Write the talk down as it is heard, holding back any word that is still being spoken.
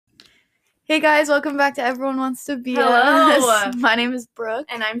Hey guys, welcome back to Everyone Wants to Be Hello. Us. My name is Brooke.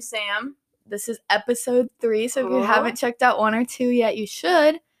 And I'm Sam. This is episode 3, so if you haven't checked out 1 or 2 yet, you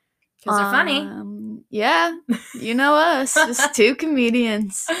should. Because they're funny. Yeah, you know us, just 2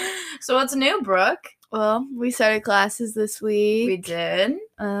 comedians. So what's new, Brooke? Well, we started classes this week. We did.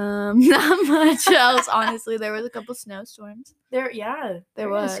 Not much else, honestly. There was a couple snowstorms. There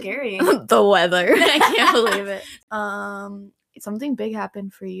was. Scary. The weather. I can't believe it. Something big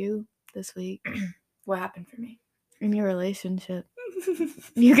happened for you this week. What happened for me? In your relationship.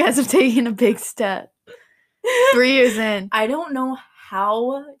 You guys have taken a big step. 3 years in. I don't know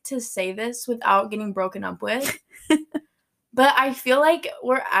how to say this without getting broken up with. But I feel like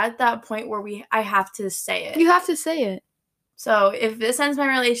we're at that point where I have to say it. You have to say it. So if this ends my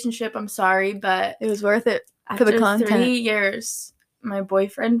relationship, I'm sorry, but it was worth it for the content. After 3 years, my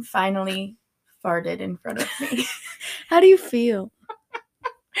boyfriend finally farted in front of me. How do you feel?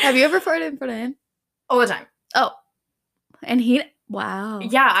 Have you ever farted in front of him? All the time. Oh. And wow.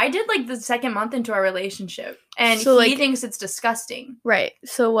 Yeah, I did like the second month into our relationship. And so, he thinks it's disgusting. Right.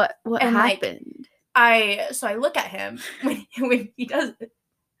 So what happened? I look at him when he does it.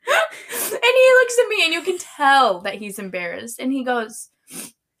 And he looks at me and you can tell that he's embarrassed. And he goes,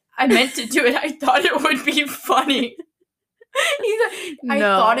 I meant to do it. I thought it would be funny. I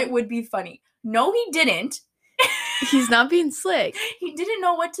thought it would be funny. No, he didn't. He's not being slick. He didn't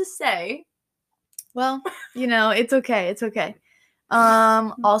know what to say. Well, it's okay. It's okay.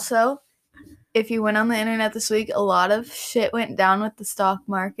 Also, if you went on the internet this week, a lot of shit went down with the stock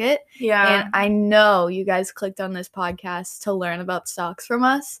market. Yeah. And I know you guys clicked on this podcast to learn about stocks from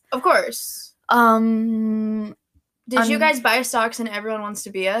us. Of course. Did you guys buy stocks and Everyone Wants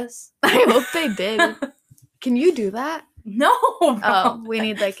to Be Us? I hope they did. Can you do that? No. Oh, we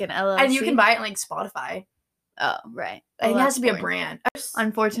need like an LLC. And you can buy it on like Spotify. Oh, right. It has to be a brand.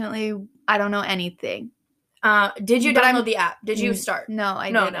 Unfortunately, I don't know anything. Did you download the app? Did you start? No,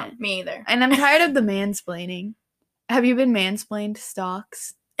 I didn't. No, me either. And I'm tired of the mansplaining. Have you been mansplained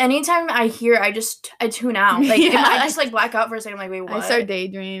stocks? Anytime I hear, I tune out. Like, I just like black out for a second. I'm like, wait, what? I start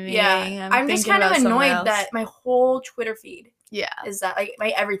daydreaming. Yeah, I'm just kind of annoyed that my whole Twitter feed. Yeah, is that like my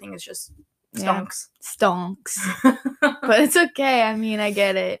everything is just stonks. Yeah. Stonks. But it's okay. I mean, I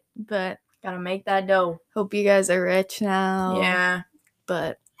get it. But gotta make that dough. Hope you guys are rich now. Yeah,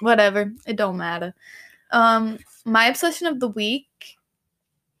 but whatever. It don't matter. My obsession of the week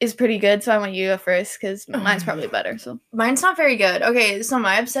is pretty good, so I want you to go first because mine's probably better. So mine's not very good. Okay, so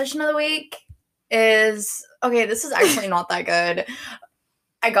my obsession of the week is this is actually not that good.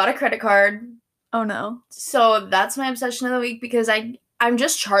 I got a credit card. Oh no. So that's my obsession of the week because I'm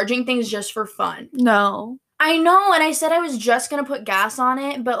just charging things just for fun. No. I know, and I said I was just gonna put gas on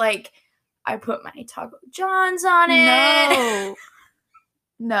it, but like I put my Taco John's on it.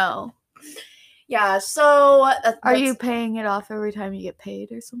 No. Yeah, so are you paying it off every time you get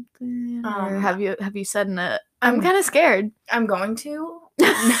paid or something? Or have you said it? I'm kind of scared. I'm going to.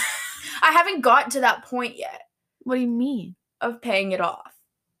 I haven't got to that point yet. What do you mean? Of paying it off.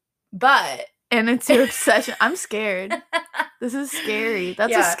 But and it's your obsession. I'm scared. This is scary.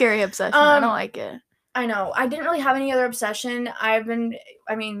 That's a scary obsession. I don't like it. I know. I didn't really have any other obsession. I haven't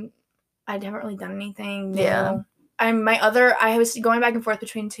really done anything new. Yeah. I was going back and forth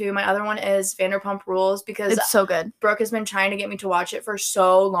between 2. My other one is Vanderpump Rules because it's so good. Brooke has been trying to get me to watch it for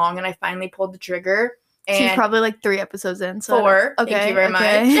so long, and I finally pulled the trigger. And she's probably like 3 episodes in. So 4. Okay, thank you very much.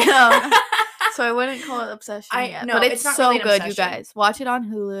 So I wouldn't call it obsession yet. No, but it's not so really good, you guys. Watch it on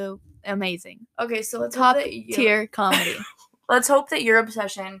Hulu. Amazing. Okay, so let's top tier comedy. Let's hope that your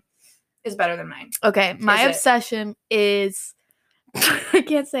obsession is better than mine. Okay, my obsession is I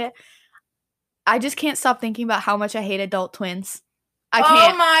can't say it. I just can't stop thinking about how much I hate adult twins. I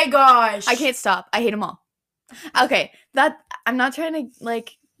can't. Oh my gosh. I can't stop. I hate them all. Okay, I'm not trying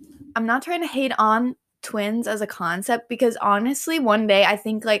to hate on twins as a concept because honestly, one day I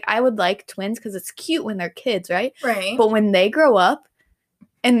think like I would like twins because it's cute when they're kids, right? Right. But when they grow up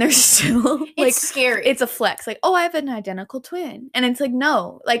and they're still like it's scary. It's a flex. Like, oh, I have an identical twin. And it's like,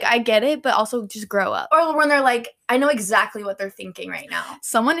 no. Like, I get it, but also just grow up. Or when they're like, I know exactly what they're thinking right now.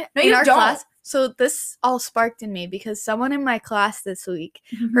 Someone in our class. So this all sparked in me because someone in my class this week,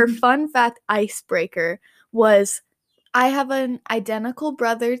 her fun fact icebreaker was, I have an identical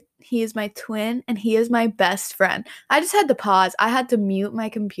brother. He is my twin and he is my best friend. I just had to pause. I had to mute my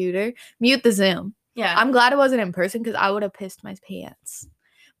computer, mute the Zoom. Yeah. I'm glad it wasn't in person because I would have pissed my pants.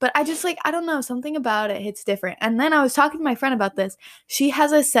 But I just I don't know, something about it hits different. And then I was talking to my friend about this. She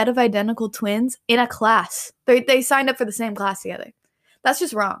has a set of identical twins in a class. They signed up for the same class together. That's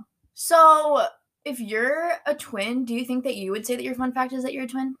just wrong. So If you're a twin, do you think that you would say that your fun fact is that you're a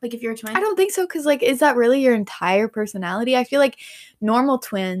twin? Like, if you're a twin? I don't think so, because, like, is that really your entire personality? I feel like normal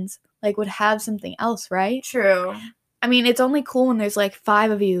twins, like, would have something else, right? True. I mean, it's only cool when there's, like, 5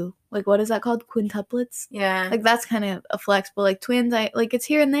 of you. Like, what is that called? Quintuplets? Yeah. Like, that's kind of a flex, but, like, twins, it's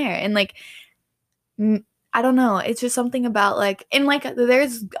here and there. And, like, I don't know. It's just something about, like, and, like,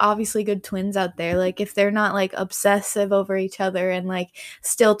 there's obviously good twins out there. Like, if they're not, like, obsessive over each other and, like,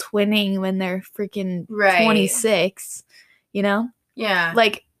 still twinning when they're freaking Right. 26, you know? Yeah.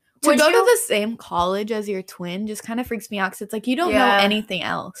 Like, to Would go you- to the same college as your twin just kind of freaks me out, because it's like you don't know Yeah. anything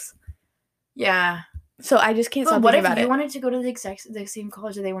else. Yeah. So I just can't But stop what thinking if about you it. wanted to go to the same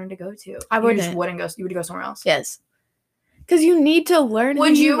college that they wanted to go to? I You wouldn't. just wouldn't go. You would go somewhere else. Yes. Because you need to learn Would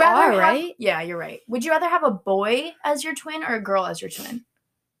who you you rather are, have, right? Yeah, you're right. Would you rather have a boy as your twin or a girl as your twin?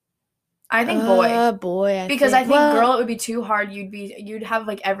 I think boy. Boy. Because I think well, girl, it would be too hard. You'd have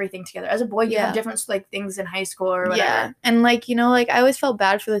like everything together. As a boy, you Yeah. have different like things in high school or whatever. Yeah. And, like, you know, like, I always felt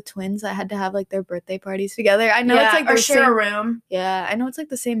bad for the twins that had to have, like, their birthday parties together. I know it's, like, or the share a same, room. yeah, I know it's, like,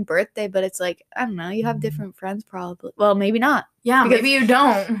 the same birthday, but it's, like, I don't know. You have different friends probably. Well, maybe not. Yeah, Because- maybe you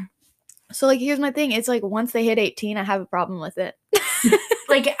don't. So, like, here's my thing. It's, like, once they hit 18, I have a problem with it.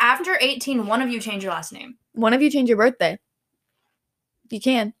 Like, after 18, one of you change your last name. One of you change your birthday. You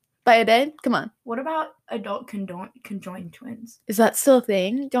can. By a day? Come on. What about adult conjoined twins? Is that still a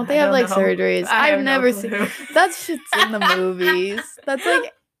thing? Don't they I have, don't like, know. surgeries? I have I've no never clue. seen. That shit's in the movies. That's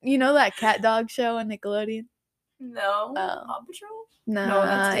like, you know that cat dog show on Nickelodeon? No. Oh. Paw Patrol? Nah,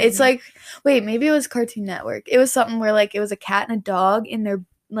 that's it's Disney. like, wait, maybe it was Cartoon Network. It was something where, like, it was a cat and a dog and their,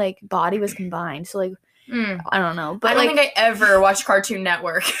 like, body was combined. So, like, I don't know. But, I don't like, think I ever watched Cartoon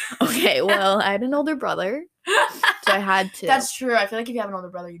Network. okay, well, I had an older brother, so I had to. That's true. I feel like if you have an older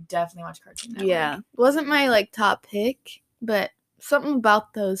brother, you definitely watch Cartoon Network. Yeah. Wasn't my, like, top pick, but something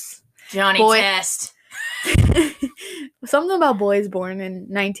about those. Johnny Boy- Test. Something about boys born in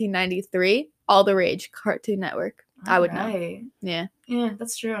 1993. All the rage. Cartoon Network. I would know. Alright. Yeah. Yeah,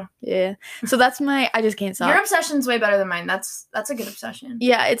 that's true. Yeah. So that's my. I just can't stop. Your obsession's way better than mine. That's a good obsession.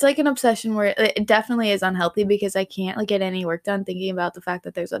 Yeah, it's like an obsession where it definitely is unhealthy, because I can't, like, get any work done thinking about the fact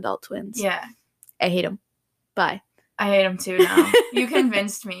that there's adult twins. Yeah. I hate them. Bye. I hate him too now. You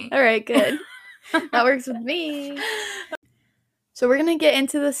convinced me. All right, good. That works with me. So we're gonna get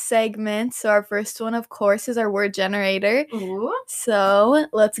into the segments. So our first one, of course, is our word generator. Ooh. So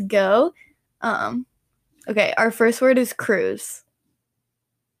let's go. Okay, our first word is cruise.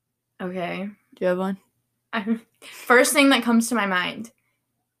 Okay. Do you have one? First thing that comes to my mind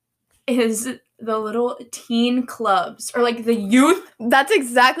is the little teen clubs or like the youth. That's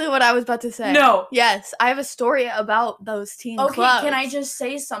exactly what I was about to say. No. Yes, I have a story about those teen Okay, clubs. can I just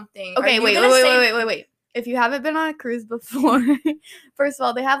say something? Are Okay, you wait. gonna say- Wait. If you haven't been on a cruise before, first of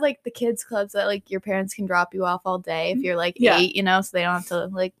all, they have, like, the kids clubs that, like, your parents can drop you off all day if you're, like, Yeah. 8, you know, so they don't have to,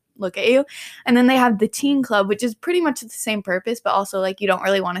 like, look at you. And then they have the teen club, which is pretty much the same purpose, but also, like, you don't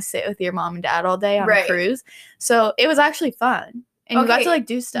really want to sit with your mom and dad all day on Right. a cruise. So it was actually fun. And you got Okay, to, like,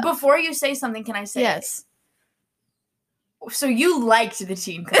 do stuff. Before you say something, can I say Yes. So you liked the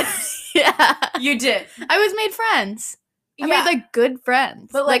teen clubs. Yeah. You did. I was made friends. I Yeah. made, like, good friends.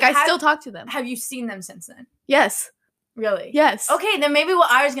 But, Like, like, I still talk to them. Have you seen them since then? Yes. Really? Yes. Okay, then maybe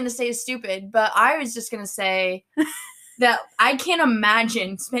what I was gonna say is stupid, but I was just gonna say that I can't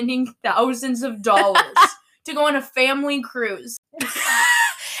imagine spending thousands of dollars to go on a family cruise.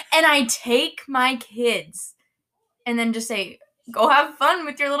 And I take my kids and then just say, go have fun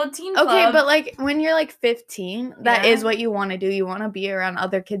with your little teen club. Okay, but, like, when you're, like, 15, that is Yeah. what you want to do. You want to be around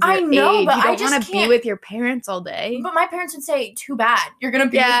other kids I your know, age. but You I don't just want to be can't- with your parents all day. But my parents would say, too bad. You're gonna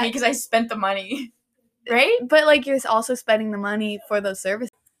be Yeah. with me because I spent the money. Right? But, like, you're also spending the money for those services.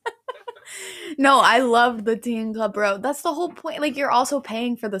 No, I loved the teen club, bro. That's the whole point. Like, you're also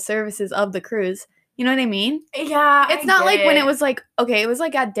paying for the services of the cruise. You know what I mean? Yeah. It's I not get like when it was like, okay, it was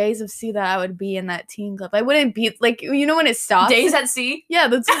like at Days of Sea that I would be in that teen club. I wouldn't be, like, you know when it stops? Days at Sea. Yeah,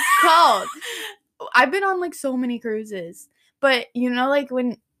 that's what it's called. I've been on, like, so many cruises. But, you know, like,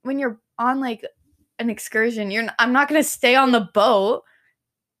 when you're on, like, an excursion, I'm not going to stay on the boat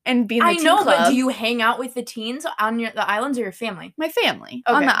and be in the I teen know, club. but do you hang out with the teens on the islands or your family? My family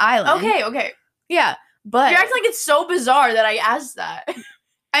on Okay. the island. Okay. Yeah, but You're acting like it's so bizarre that I asked that.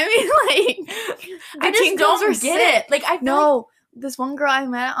 I mean, like, I the teen just clubs don't were get sick. it. Like, I feel like No, this one girl I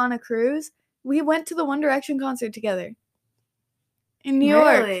met on a cruise, we went to the One Direction concert together in New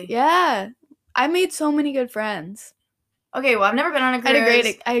York. Really? Yeah, I made so many good friends. okay, well, I've never been on a I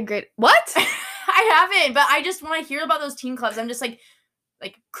cruise. had a great. What? I haven't, but I just want to hear about those teen clubs. I'm just like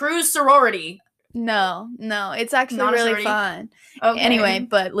cruise sorority. No, it's actually Not a really sorority? fun. Okay. Anyway,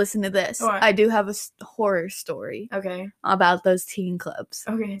 but listen to this. What? I do have a horror story Okay. about those teen clubs.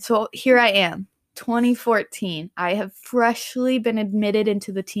 Okay. So here I am, 2014. I have freshly been admitted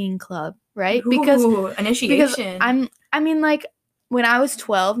into the teen club, right? Because initiation. I mean, like, when I was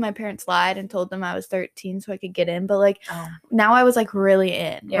 12, my parents lied and told them I was 13 so I could get in. But, like, now I was, like, really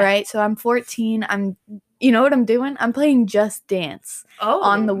in, right? So I'm 14. You know what I'm doing? I'm playing Just Dance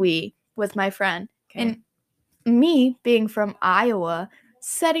on the Wii with my friend. Okay. And me, being from Iowa,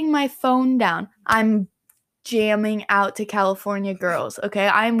 setting my phone down, I'm jamming out to California Girls, okay?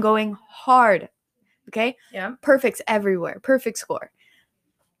 I'm going hard, okay? Yeah. Perfects everywhere. Perfect score.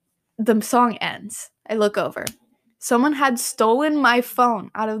 The song ends. I look over. Someone had stolen my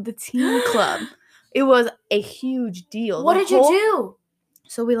phone out of the teen club. It was a huge deal. What did you do?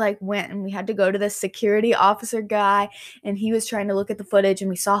 So we like went and we had to go to the security officer guy and he was trying to look at the footage and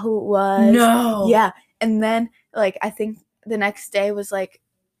we saw who it was. No. Yeah. And then like I think the next day was like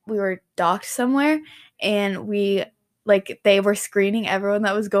we were docked somewhere and they were screening everyone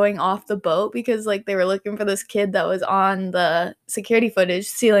that was going off the boat because like they were looking for this kid that was on the security footage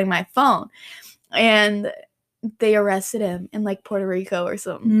stealing my phone. And they arrested him in like Puerto Rico or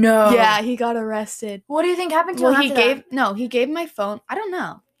something. No. Yeah, he got arrested. What do you think happened to him after that? He gave my phone. I don't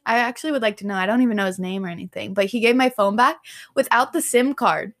know. I actually would like to know. I don't even know his name or anything. But he gave my phone back without the SIM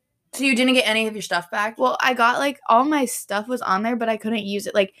card. So you didn't get any of your stuff back? Well, I got like all my stuff was on there, but I couldn't use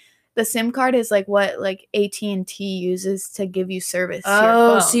it. Like the SIM card is like what like AT&T uses to give you service. Oh, to your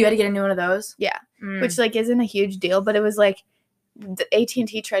phone. So you had to get a new one of those? Yeah, which like isn't a huge deal, but it was like the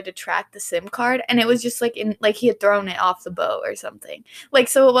AT&T tried to track the SIM card and it was just like in like he had thrown it off the boat or something. Like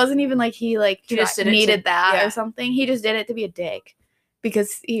so it wasn't even like he just needed that or something. He just did it to be a dick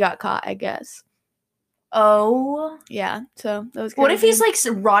because he got caught, I guess. Oh. Yeah. So that was crazy. What if he's like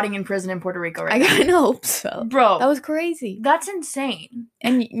rotting in prison in Puerto Rico right now? I kind of hope so. Bro. That was crazy. That's insane.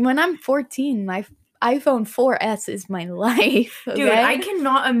 And when I'm 14, my iPhone 4S is my life. Okay? Dude, I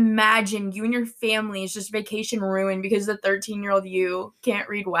cannot imagine you and your family's just vacation ruined because the 13-year-old you can't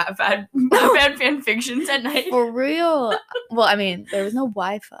read Wattpad fan fictions at night. For real. Well, I mean, there was no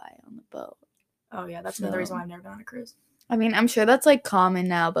Wi-Fi on the boat. Oh, yeah. That's another reason why I've never been on a cruise. I mean, I'm sure that's like common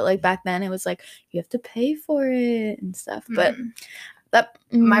now, but like back then it was like you have to pay for it and stuff. But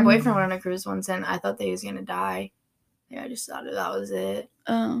my boyfriend went on a cruise once and I thought that he was going to die. Yeah, I just thought that was it.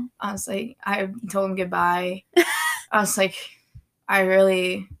 Oh. I was like, I told him goodbye. I was like,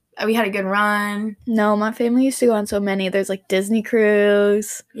 we had a good run. No, my family used to go on so many. There's like Disney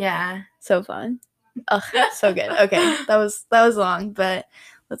cruise. Yeah. So fun. Ugh, so good. Okay, that was long, but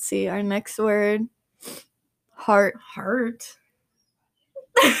let's see. Our next word. Heart.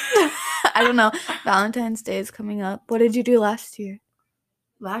 I don't know. Valentine's Day is coming up. What did you do last year?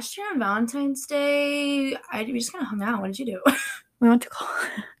 Last year on Valentine's Day, we just kind of hung out. What did you do? We went to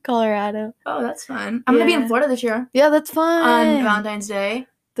Colorado. Oh, that's fun. I'm going to be in Florida this year. Yeah, that's fun. On Valentine's Day.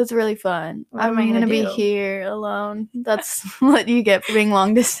 That's really fun. I'm going to be here alone. That's what you get for being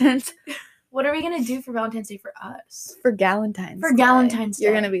long distance. What are we going to do for Valentine's Day for us? For Galentine's Day.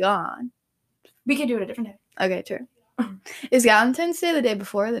 You're going to be gone. We could do it a different day. Okay, true. Is Valentine's Day the day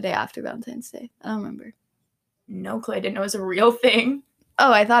before or the day after Valentine's Day? I don't remember. No clue. I didn't know it was a real thing.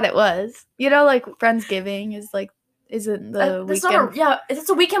 Oh, I thought it was. You know, like Friendsgiving isn't the weekend. It's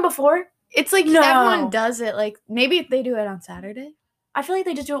a weekend before. It's like everyone does it. Like maybe they do it on Saturday. I feel like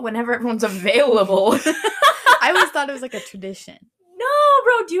they just do it whenever everyone's available. I always thought it was like a tradition. No,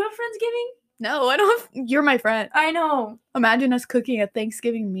 bro. Do you have Friendsgiving? No, I don't. You're my friend. I know. Imagine us cooking a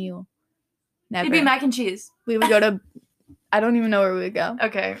Thanksgiving meal. Never. It'd be mac and cheese. We would go to. I don't even know where we would go.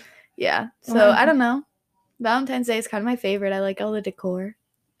 Okay. Yeah. So I don't know. Valentine's Day is kind of my favorite. I like all the decor.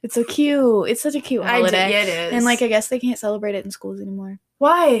 It's so cute. It's such a cute holiday. It is. And like I guess they can't celebrate it in schools anymore.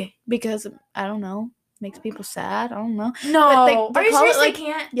 Why? Because I don't know. Makes people sad. I don't know. No. But are you serious? They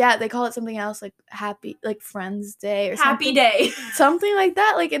can't? Yeah, they call it something else like Friends Day or Happy something. Day. Something like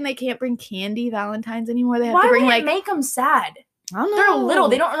that. Like, and they can't bring candy Valentine's anymore. They have Why to bring would like it make them sad? I don't know. They're little.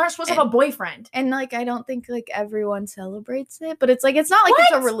 They're not supposed to have a boyfriend. And like I don't think like everyone celebrates it, but it's like it's not like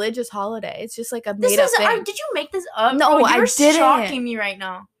it's a religious holiday. It's just like a made up thing. Did you make this up? No, You're I didn't. Shocking me right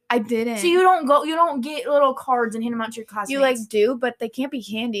now. I didn't. So you don't get little cards and hand them out to your classmates. You like do, but they can't be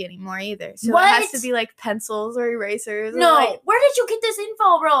candy anymore either. So what? It has to be like pencils or erasers. No. Or, where did you get this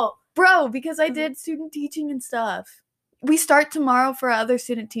info, bro? Bro, because I did student teaching and stuff. We start tomorrow for other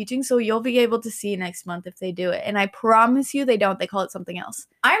student teaching, so you'll be able to see next month if they do it. And I promise you they don't. They call it something else.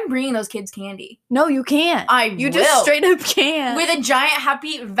 I'm bringing those kids candy. No, you can't. You just straight up can't. With a giant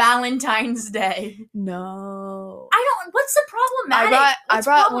happy Valentine's Day. No. What's the problematic? I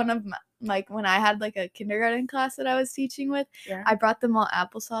brought one of like when I had like a kindergarten class that I was teaching with, Yeah. I brought them all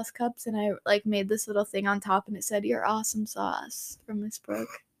applesauce cups and I like made this little thing on top and it said, "You're awesome sauce" from Miss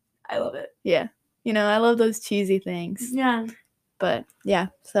Brooke. I love it. Yeah. You know, I love those cheesy things. Yeah. But yeah,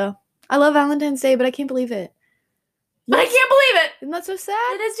 so I love Valentine's Day, but I can't believe it. But I can't believe it. Isn't that so sad?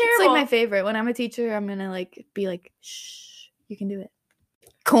 It is It's terrible. like my favorite. When I'm a teacher, I'm gonna like be like, "Shh, you can do it."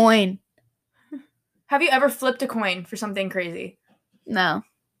 Coin. Have you ever flipped a coin for something crazy? No.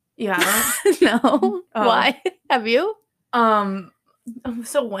 Yeah. No. Oh. Why? Have you?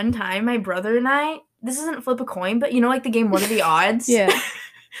 So one time, my brother and I, this isn't flip a coin, but you know, like the game What Are the Odds? Yeah.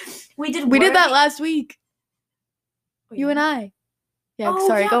 We did that last week. Oh, You yeah. and I. Yeah, Oh,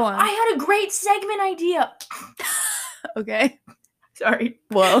 sorry, yeah. go on. I had a great segment idea. Okay. Sorry.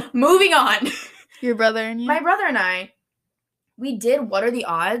 Whoa. Moving on. Your brother and you? My brother and I, we did What Are the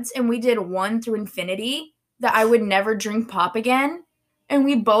Odds? And we did 1 through infinity that I would never drink pop again. And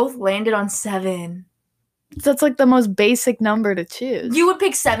we both landed on 7. That's like the most basic number to choose. You would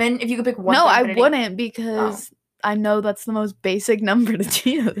pick 7 if you could pick 1 No, through I infinity. wouldn't because I know that's the most basic number to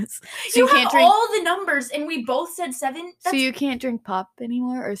choose. So You can't have drink. all the numbers, and we both said 7. So you can't drink pop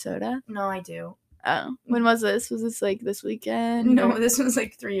anymore or soda? No, I do. Oh, when was this? Was this like this weekend? No, or- this was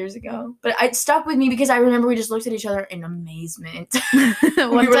like 3 years ago. But it stuck with me because I remember we just looked at each other in amazement. One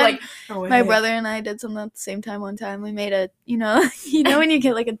we were time, like, "No my way." brother and I did something at the same time. One time we made a, you know when you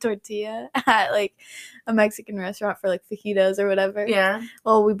get like a tortilla at like a Mexican restaurant for like fajitas or whatever. Yeah.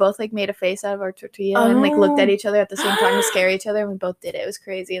 Well, we both like made a face out of our tortilla and like looked at Oh. each other at the same time to scare each other, and we both did it. It was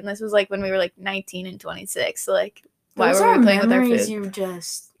crazy. And this was like when we were like 19 and 26. So like, why Those were are we playing with our memories food? You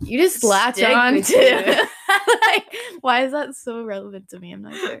You just latch stick on with to. you. Like, why is that so relevant to me? I'm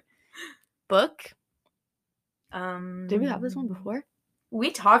not sure. Book? Did we have this one before? We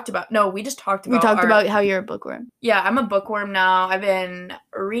just talked about We talked about how you're a bookworm. Yeah, I'm a bookworm now. I've been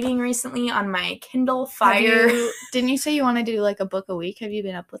reading recently on my Kindle Fire. Didn't you say you want to do like a book a week? Have you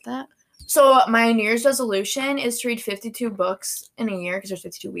been up with that? So my New Year's resolution is to read 52 books in a year because there's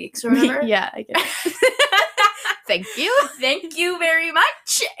 52 weeks or whatever. Yeah, I get it. Thank you. Thank you very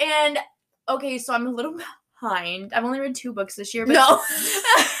much. And okay, so I'm a little behind. I've only read 2 books this year. But No.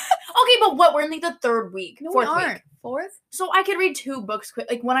 Okay, but what? We're in like the 3rd week. No, 4th we aren't. week. 4th? So I could read 2 books quick.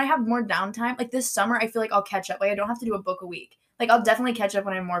 Like when I have more downtime, like this summer, I feel like I'll catch up. Like I don't have to do a book a week. Like I'll definitely catch up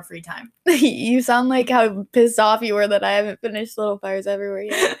when I have more free time. You sound like how pissed off you were that I haven't finished Little Fires Everywhere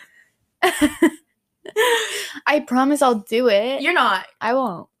yet. I promise I'll do it. You're not. I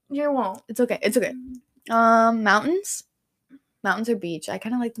won't. You won't. It's okay. It's okay. Mountains? Mountains or beach? I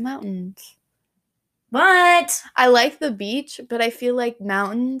kind of like the mountains. What? I like the beach, but I feel like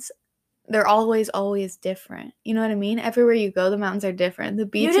mountains, they're always different. You know what I mean? Everywhere you go, the mountains are different. The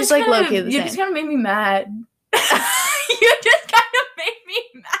beach is like low-key the You same. just kind of made me mad. You just kind of made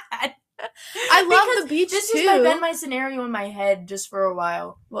me mad. I love Because the beach this too. has been my scenario in my head just for a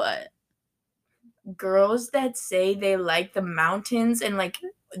while. What? Girls that say they like the mountains and like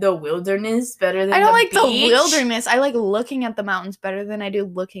the wilderness better than I don't the like beach. the wilderness. I like looking at the mountains better than I do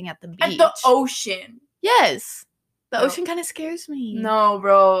looking at the beach. At the ocean. Yes. The No. ocean kind of scares me. No,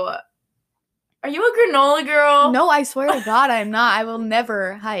 bro. Are you a granola girl? No, I swear to God, I'm not. I will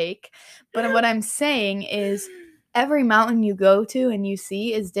never hike. But what I'm saying is every mountain you go to and you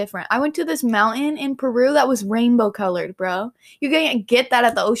see is different. I went to this mountain in Peru that was rainbow colored, bro. You can't get that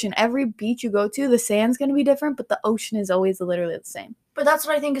at the ocean. Every beach you go to, the sand's going to be different, but the ocean is always literally the same. But that's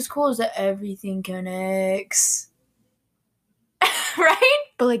what I think is cool is that everything connects. Right?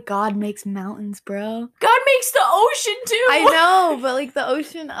 But like God makes mountains, bro. God makes the ocean too. I know, but like the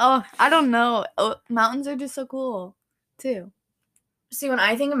ocean, oh, I don't know. Mountains are just so cool, too. See, when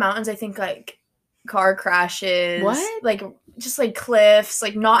I think of mountains, I think like car crashes. What? Like just like cliffs,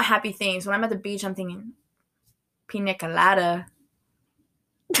 like not happy things. When I'm at the beach, I'm thinking pina colada.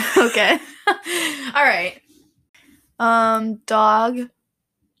 Okay. All right. Dog.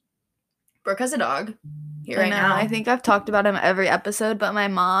 Brooke has a dog here I right know. now. I think I've talked about him every episode, but my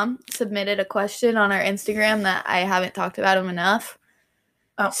mom submitted a question on our Instagram that I haven't talked about him enough.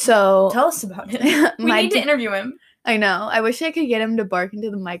 Oh, So tell us about him. We my need to interview him. I know. I wish I could get him to bark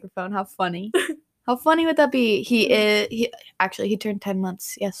into the microphone. How funny. How funny would that be? He turned 10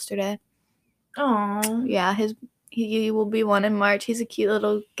 months yesterday. Oh. Yeah, he will be 1 in March. He's a cute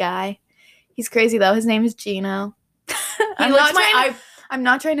little guy. He's crazy though. His name is Gino. I'm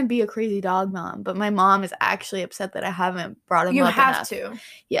not trying to be a crazy dog mom, but my mom is actually upset that I haven't brought him You up have enough. to.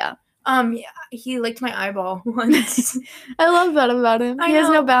 Yeah. Yeah, he licked my eyeball once. I love that about him. He has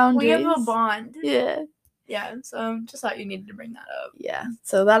no boundaries. We have a bond. Yeah. Yeah, so just thought you needed to bring that up. Yeah.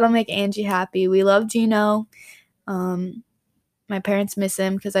 So that'll make Angie happy. We love Gino. My my parents miss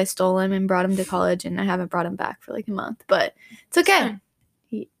him because I stole him and brought him to college, and I haven't brought him back for like a month. But it's okay.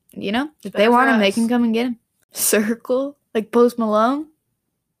 If they want him, they can come and get him. Circle? Like Post Malone?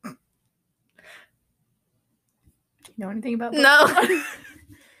 You know anything about No.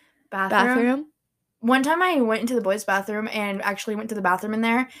 Bathroom? One time I went into the boys' bathroom and actually went to the bathroom in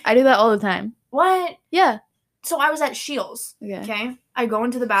there. I do that all the time. What? Yeah. So I was at Shields. Okay. I go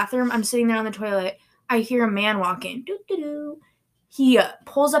into the bathroom. I'm sitting there on the toilet. I hear a man walking. Doo-doo-doo. He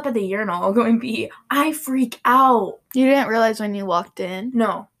pulls up at the urinal going pee. I freak out. You didn't realize when you walked in?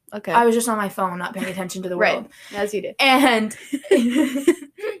 No. Okay. I was just on my phone, not paying attention to the world. Right. As you do. And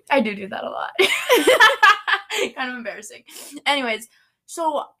I do that a lot. Kind of embarrassing. Anyways,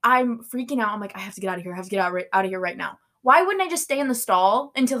 so I'm freaking out. I'm like, I have to get out of here. I have to get out of here right now. Why wouldn't I just stay in the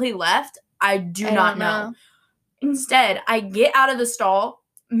stall until he left? I do not know. Instead, I get out of the stall,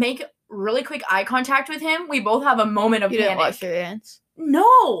 make really quick eye contact with him. We both have a moment of panic. You didn't wash your hands?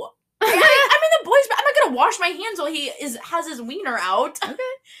 No. I'm in the boys' bathroom. I'm not going to wash my hands while he has his wiener out. Okay.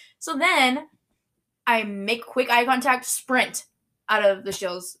 So then I make quick eye contact, sprint out of the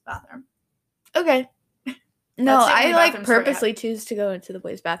Shields bathroom. Okay. No, I like purposely choose to go into the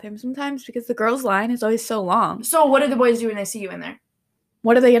boys' bathroom sometimes because the girls' line is always so long. So what do the boys do when they see you in there?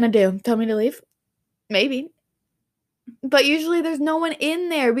 What are they going to do? Tell me to leave? Maybe. But usually there's no one in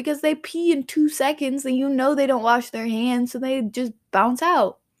there because they pee in 2 seconds and they don't wash their hands, so they just bounce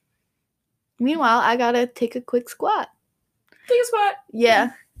out. Meanwhile, I gotta take a quick squat. Take a squat.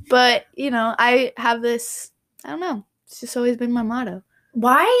 Yeah. But, I have this, I don't know. It's just always been my motto.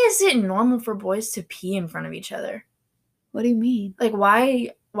 Why is it normal for boys to pee in front of each other? What do you mean? Like,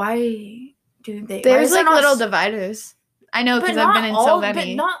 why do they? There's like little dividers. I know because I've been in so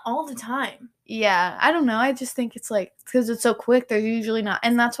many. But not all the time. Yeah, I don't know. I just think it's like, because it's so quick, they're usually not.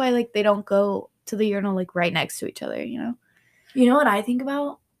 And that's why, like, they don't go to the urinal, like, right next to each other, You know what I think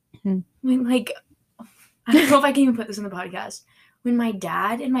about? When, like, I don't know if I can even put this in the podcast. When my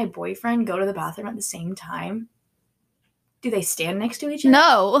dad and my boyfriend go to the bathroom at the same time, do they stand next to each other?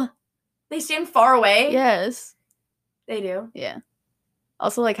 No. They stand far away? Yes. They do? Yeah.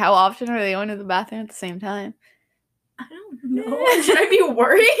 Also, like, how often are they going to the bathroom at the same time? I don't know. Should I be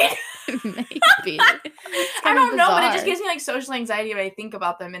worried? Maybe. I don't know, but it just gives me, like, social anxiety when I think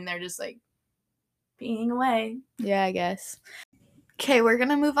about them and they're just, like, peeing away. Yeah, I guess. Okay, we're going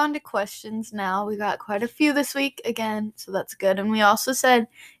to move on to questions now. We got quite a few this week again, so that's good. And we also said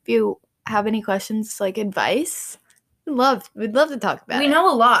if you have any questions, like advice, we'd love to talk about it. We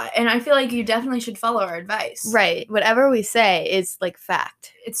know a lot, and I feel like you definitely should follow our advice. Right. Whatever we say is, like,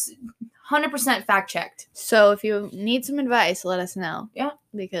 fact. It's 100% fact-checked. So if you need some advice, let us know. Yeah.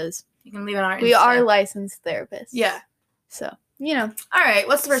 Because you can leave it on our Instagram. We are licensed therapists. Yeah. So, All right,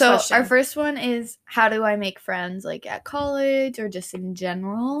 what's the first question? So our first one is, how do I make friends, like, at college or just in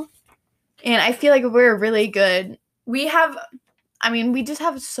general? And I feel like we're really good. We just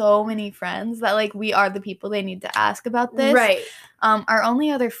have so many friends that, like, we are the people they need to ask about this. Right. Our only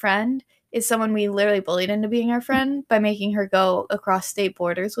other friend is someone we literally bullied into being our friend by making her go across state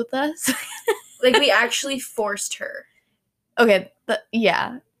borders with us. Like, we actually forced her. Okay,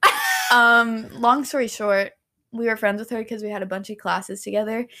 yeah. Long story short, we were friends with her because we had a bunch of classes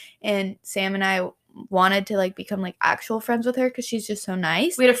together, and Sam and I wanted to, like, become, like, actual friends with her because she's just so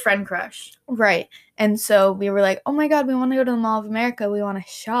nice. We had a friend crush. Right. And so we were like, oh my God, we want to go to the Mall of America. We want to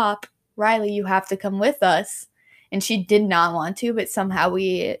shop. Riley, you have to come with us. And she did not want to, but somehow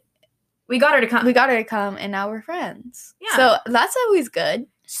we got her to come. We got her to come, and now we're friends. Yeah. So that's always good.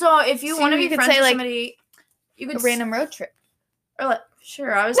 So if you want to be friends with somebody, you could a random road trip. Or like,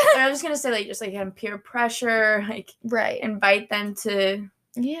 sure. I was gonna say, like, just like peer pressure, like, right, invite them to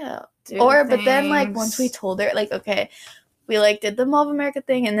but then, like, once we told her, like, okay, we, like, did the Mall of America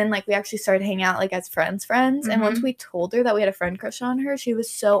thing, and then, like, we actually started hanging out, like, as friends, mm-hmm. And once we told her that we had a friend crush on her, she was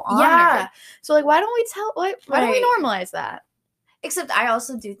so honored. Yeah. So, like, why don't we normalize that? Except I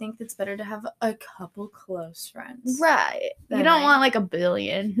also do think it's better to have a couple close friends. Right. You don't want, like, a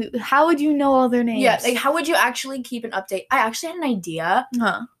billion. How would you know all their names? Yeah, like, how would you actually keep an update? I actually had an idea.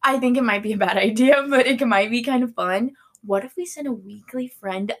 I think it might be a bad idea, but it might be kind of fun. What if we send a weekly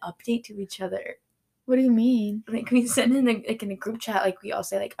friend update to each other? What do you mean? Like, we send in a group chat, like, we all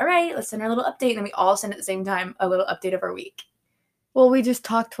say, like, all right, let's send our little update, and then we all send at the same time a little update of our week. Well, we just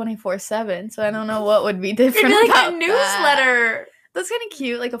talk 24/7, so I don't know what would be different. It'd be like a newsletter. That's kind of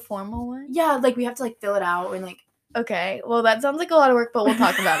cute, like a formal one. Yeah, like, we have to, like, fill it out and, like... Okay, well, that sounds like a lot of work, but we'll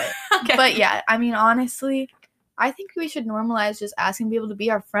talk about it. Okay. But, yeah, I mean, honestly, I think we should normalize just asking people to be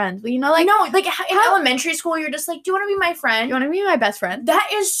our friends. But, you know, like, no, like in elementary school, you're just like, do you want to be my friend? you want to be my best friend?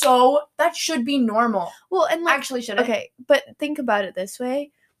 That should be normal. Well, and like, Actually, should it? Okay, but think about it this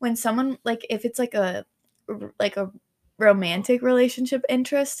way. When someone, like, if it's like a romantic relationship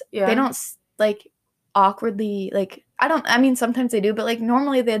interest, they don't, like, awkwardly, like, I mean, sometimes they do, but, like,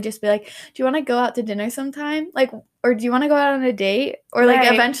 normally they'll just be like, do you want to go out to dinner sometime? Like, or do you want to go out on a date? Or,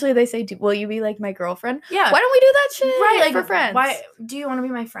 like, eventually they say, will you be, like, my girlfriend? Yeah. Why don't we do that shit? Right, like, for friends. Why do you want to be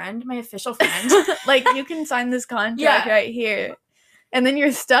my friend? My official friend? Like, you can sign this contract right here. And then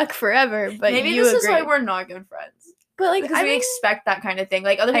you're stuck forever, but maybe you this agree. is why we're not good friends. But, like, because we expect that kind of thing.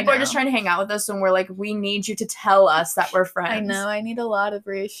 Like, other people are just trying to hang out with us, and we're like, we need you to tell us that we're friends. I know. I need a lot of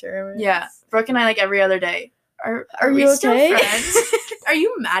reassurance. Yeah. Brooke and I, like, every other day. Are you we still okay? friends? Are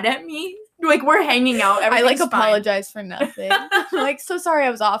you mad at me? Like, we're hanging out. I, like, apologize for nothing. I'm like, so sorry I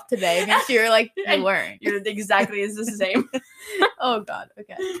was off today. And you're like, you weren't. You're exactly the same. Oh, God.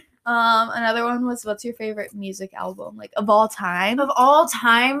 Okay. Another one was, what's your favorite music album? Like, of all time? Of all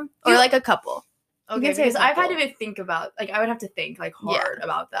time? Or, like, a couple. Okay, because I've had to think about, like, I would have to think, like, hard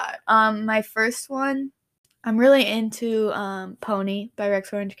about that. My first one, I'm really into Pony by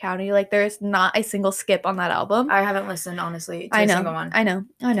Rex Orange County. Like, there's not a single skip on that album. I haven't listened, honestly, to a single one. I know.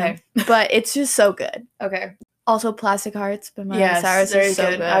 Okay. But it's just so good. Okay. Also, Plastic Hearts by Miley Cyrus is so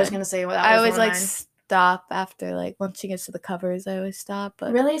good. I was going to say, well, that was I always, like, stop after, like, once she gets to the covers, I always stop.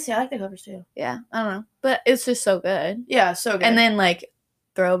 But really? See, I like the covers, too. Yeah, I don't know. But it's just so good. Yeah, so good. And then, like,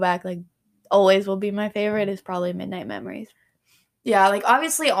 throwback, like, always will be my favorite is probably Midnight Memories. Yeah, like,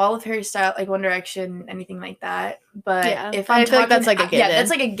 obviously all of Harry Styles, like, One Direction, anything like that. But if I'm I feel like that's, like, a given. Yeah, that's,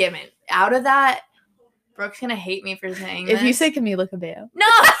 like, a given. Out of that, Brooke's gonna hate me for saying If you say Camila Cabello. No!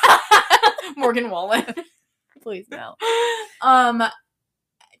 Morgan Wallen. Please, no.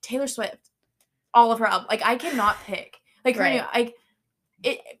 Taylor Swift. All of her albums. Like, I cannot pick. Like,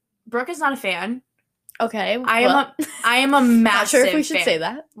 Brooke is not a fan. Okay. I am a massive Not sure if we should fan. say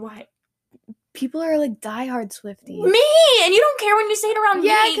that. Why? People are, like, diehard Swifties. Me! And you don't care when you say it around me.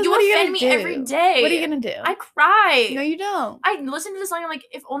 You offend me every day. What are you gonna do? I cry. No, you don't. I listen to the song and I'm like,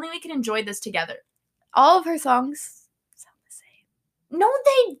 if only we could enjoy this together. All of her songs sound the same. No,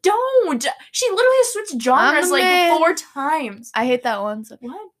 they don't. She literally has switched genres like 4 times. I hate that one. So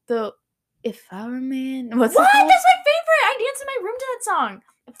what? The If I Were a Man. What? That's my favorite. I dance in my room to that song.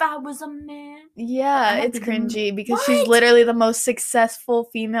 If I was a man. Yeah, it's cringy because she's literally the most successful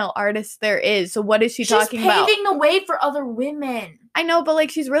female artist there is. So what is she talking about? She's paving the way for other women. I know, but, like,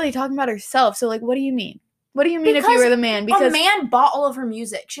 she's really talking about herself. So, like, what do you mean? What do you mean if you were the man? Because a man bought all of her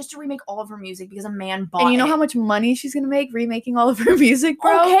music. She has to remake all of her music because a man bought it. And you know how much money she's going to make remaking all of her music,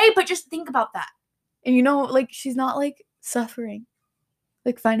 bro? Okay, but just think about that. And you know, like, she's not, like, suffering.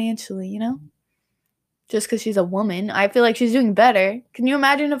 Like, financially, you know? Just because she's a woman. I feel like she's doing better. Can you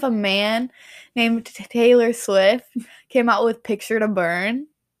imagine if a man named Taylor Swift came out with Picture to Burn?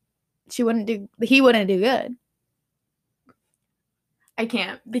 He wouldn't do good. I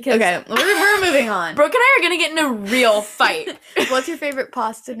can't because... Okay, we're moving on. Brooke and I are going to get in a real fight. What's your favorite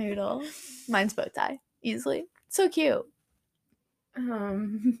pasta noodle? Mine's bow tie. Easily. So cute.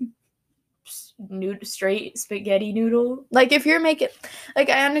 Straight spaghetti noodle. Like, if you're making, like,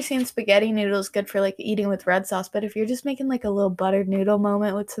 I understand spaghetti noodles good for, like, eating with red sauce, but if you're just making, like, a little buttered noodle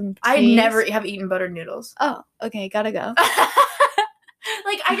moment with some cheese. I never have eaten buttered noodles. Oh, okay, gotta go.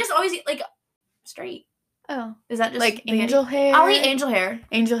 Like, I just always eat, like, straight. Oh. Is that just like angel hair? I'll eat angel hair.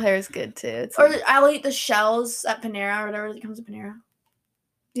 Angel hair is good too. Or I'll eat the shells at Panera or whatever that comes at Panera.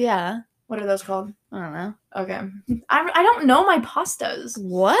 Yeah. What are those called? I don't know. Okay. I don't know my pastas.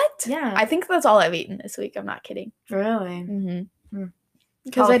 What? Yeah. I think that's all I've eaten this week. I'm not kidding. Really? Mm-hmm.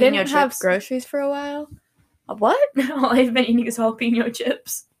 Because I didn't have groceries for a while. What? All I've been eating is jalapeno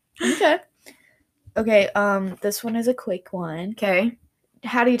chips. Okay, this one is a quick one. Okay.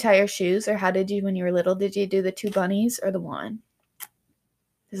 How do you tie your shoes, or how did you when you were little? Did you do the 2 bunnies or the one?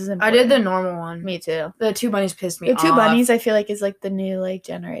 This is important. I did the normal one. Me too. The 2 bunnies pissed me off. The 2 bunnies, I feel like, is like the new like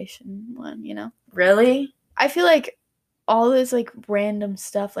generation one, you know? Really? I feel like all this like random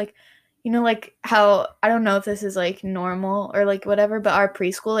stuff, like, you know, like how, I don't know if this is like normal or like whatever, but our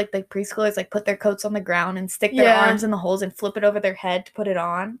preschool, like the preschoolers like put their coats on the ground and stick their arms in the holes and flip it over their head to put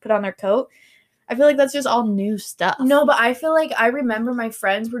on their coat. I feel like that's just all new stuff. No, but I feel like I remember my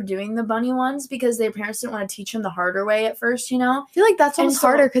friends were doing the bunny ones because their parents didn't want to teach them the harder way at first, you know? I feel like that's almost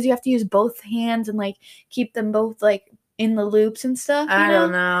harder because you have to use both hands and like keep them both like in the loops and stuff. I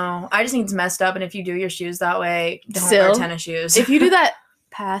don't know. I just think it's messed up, and if you do your shoes that way, don't wear tennis shoes. If you do that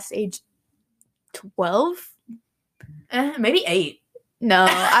past age 12? Maybe 8. No,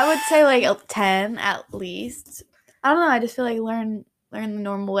 I would say like 10 at least. I don't know. I just feel like learn the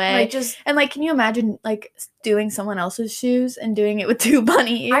normal way. Like, just... And, like, can you imagine, like, doing someone else's shoes and doing it with 2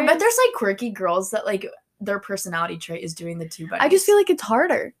 bunny ears? I bet there's, like, quirky girls that, like, their personality trait is doing the 2 bunnies. I just feel like it's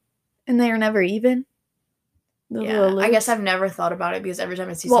harder. And they are never even. Yeah, I guess I've never thought about it because every time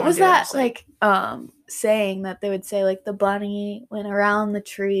I see what someone was do it, I'm that, just like, saying that they would say, like, the bunny went around the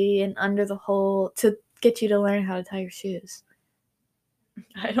tree and under the hole to get you to learn how to tie your shoes?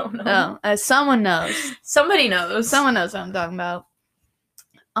 I don't know. Oh, someone knows. Somebody knows. Someone knows what I'm talking about.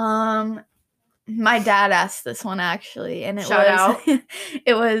 My dad asked this one, actually, and Shout out.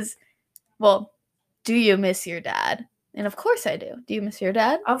 It was, well, do you miss your dad? And of course I do. Do you miss your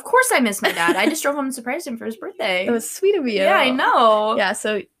dad? Of course I miss my dad. I just drove home and surprised him for his birthday. It was sweet of you. Yeah, I know. Yeah,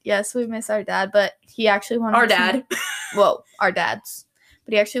 so yes, we miss our dad, but he actually wanted Our dad. Well, our dads.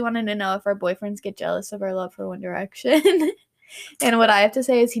 But he actually wanted to know if our boyfriends get jealous of our love for One Direction. And what I have to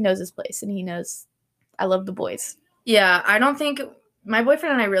say is he knows his place, and he knows I love the boys. Yeah, I don't think... My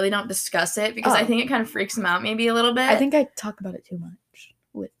boyfriend and I really don't discuss it because I think it kind of freaks him out maybe a little bit. I think I talk about it too much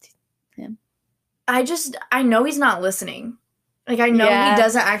with him. I know he's not listening. Like, I know he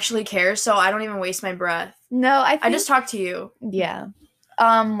doesn't actually care, so I don't even waste my breath. No, I just talk to you. Yeah.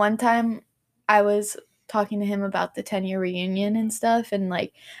 One time I was talking to him about the 10-year reunion and stuff, and,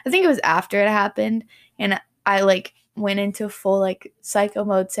 like, I think it was after it happened, and I, like, went into full, like, psycho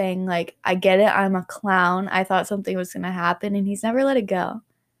mode saying, like, I get it, I'm a clown, I thought something was gonna happen, and he's never let it go.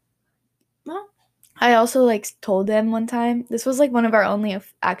 Well, I also, like, told him one time, this was, like, one of our only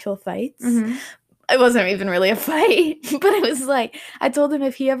actual fights. Mm-hmm. It wasn't even really a fight, but it was, like, I told him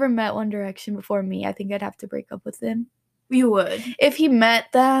if he ever met One Direction before me, I think I'd have to break up with him. You would. If he met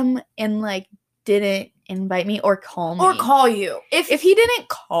them and, like, didn't invite me or call me. Or call you. If he didn't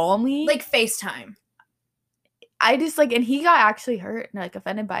call me. Like, FaceTime. I just, like, and he got actually hurt and, like,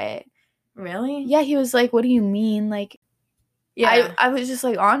 offended by it. Really? Yeah, he was like, what do you mean? Like, yeah. I was just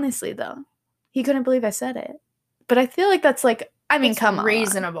like, honestly, though. He couldn't believe I said it. But I feel like that's, like, I mean, come on.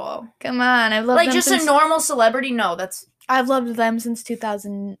 Reasonable. Come on. I've loved like, them just a normal celebrity? No, that's... I've loved them since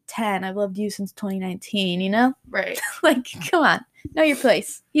 2010. I've loved you since 2019, you know? Right. Like, come on. Know your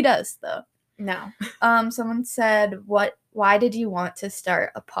place. He does, though. No. Someone said, why did you want to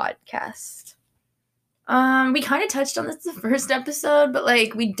start a podcast? We kind of touched on this the first episode, but,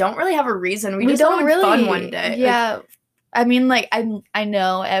 like, we don't really have a reason. We just don't really fun one day. Yeah. Like, I mean, like, I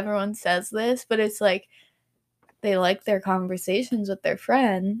know everyone says this, but it's like they like their conversations with their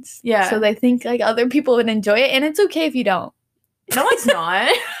friends. Yeah. So they think, like, other people would enjoy it, and it's okay if you don't. No, it's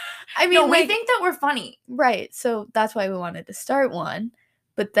not. I mean, no, like, we think that we're funny. Right. So that's why we wanted to start one.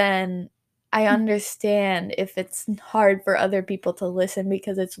 But then I understand if it's hard for other people to listen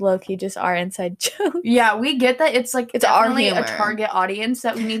because it's low-key just our inside joke. Yeah, we get that. It's, like, it's our definitely humor. A target audience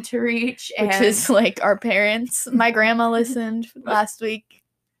that we need to reach. Which is, like, our parents. My grandma listened last week.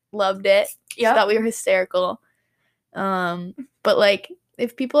 Loved it. Yeah. Thought we were hysterical. But, like,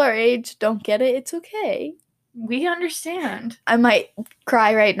 if people our age don't get it, it's okay. We understand. I might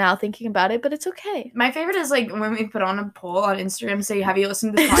cry right now thinking about it, but it's okay. My favorite is, like, when we put on a poll on Instagram, say, have you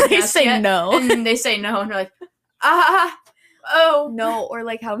listened to the podcast They say yet? no. And then they say no, and we're like, oh. No, or,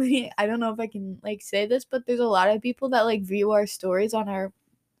 like, how many, I don't know if I can, like, say this, but there's a lot of people that, like, view our stories on our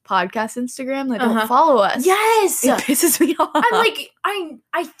podcast Instagram that don't follow us. Yes! It pisses me off. I'm like,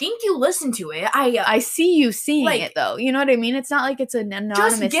 I think you listen to it. I see you seeing, like, it, though. You know what I mean? It's not like it's an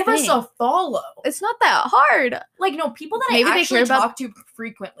anonymous just give thing. us a follow. It's not that hard. Like, no, people that Maybe I they actually care about... talk to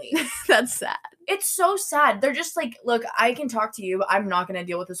frequently. That's sad. It's so sad. They're just like, look, I can talk to you, but I'm not going to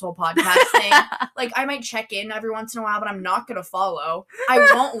deal with this whole podcast thing. Like, I might check in every once in a while, but I'm not going to follow. I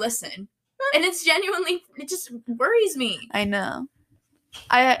won't listen. And it's genuinely, it just worries me. I know.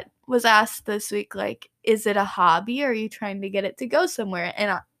 I was asked this week, like, is it a hobby or are you trying to get it to go somewhere?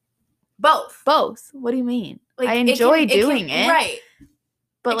 And both. What do you mean? Like, I enjoy doing it. Right.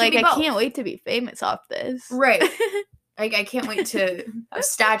 But, like, I can't wait to be famous off this. Right. Like, I can't wait to have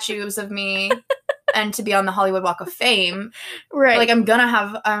statues of me and to be on the Hollywood Walk of Fame. Right. Like, I'm gonna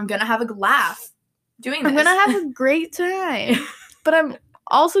have a laugh doing this. I'm gonna have a great time. But I'm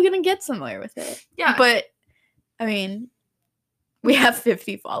also gonna get somewhere with it. Yeah. But, I mean, we have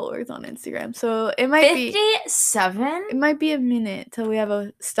 50 followers on Instagram, so it might 57? It might be a minute till we have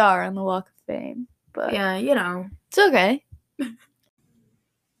a star on the Walk of Fame. But yeah, you know. It's okay.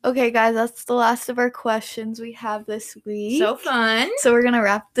 Okay, guys, that's the last of our questions we have this week. So fun. So we're going to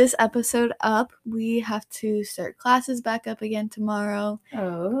wrap this episode up. We have to start classes back up again tomorrow.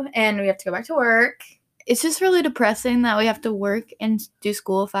 Oh, and we have to go back to work. It's just really depressing that we have to work and do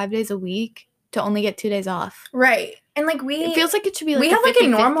school 5 days a week. to only get 2 days off. Right. And like It feels like it should be like we a have like a 50-50.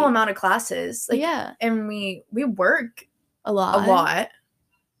 normal amount of classes. Like, yeah, and we work a lot. a lot.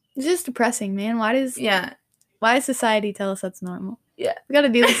 It's just depressing, man. Why does society tell us that's normal? Yeah. We got to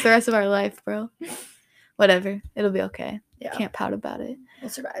do this the rest of our life, bro. Whatever. It'll be okay. Yeah. Can't pout about it. We'll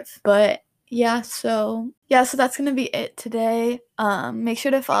survive. But so that's gonna be it today. Make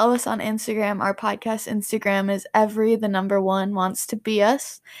sure to follow us on Instagram. Our podcast Instagram is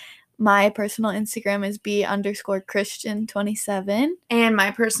every1wants-to-be-us. My personal Instagram is b_Christian27. And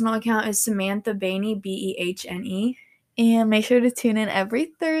my personal account is Samantha Bahney, Behne. And make sure to tune in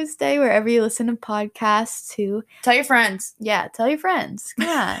every Thursday wherever you listen to podcasts to tell your friends. Yeah, tell your friends. Come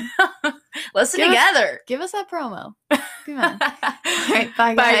on. Listen together. Give us that promo. Come on. All right,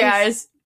 bye guys. Bye guys.